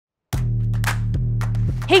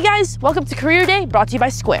Hey guys, welcome to Career Day, brought to you by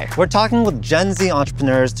Square. We're talking with Gen Z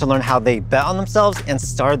entrepreneurs to learn how they bet on themselves and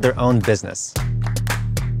started their own business.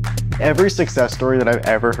 Every success story that I've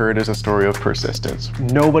ever heard is a story of persistence.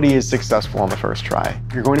 Nobody is successful on the first try.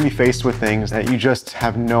 You're going to be faced with things that you just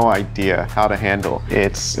have no idea how to handle.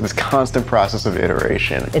 It's this constant process of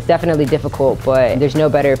iteration. It's definitely difficult, but there's no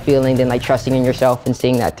better feeling than like trusting in yourself and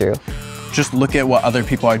seeing that through. Just look at what other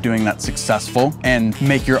people are doing that's successful and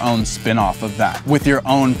make your own spin-off of that with your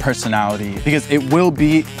own personality, because it will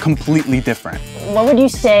be completely different. What would you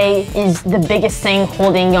say is the biggest thing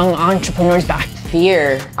holding young entrepreneurs back?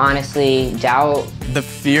 Fear, honestly, doubt. The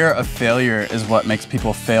fear of failure is what makes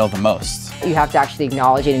people fail the most. You have to actually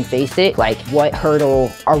acknowledge it and face it. Like, what hurdle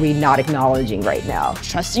are we not acknowledging right now?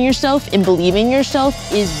 Trusting yourself and believing in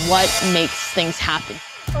yourself is what makes things happen.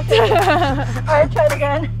 Okay. All right, try it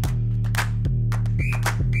again.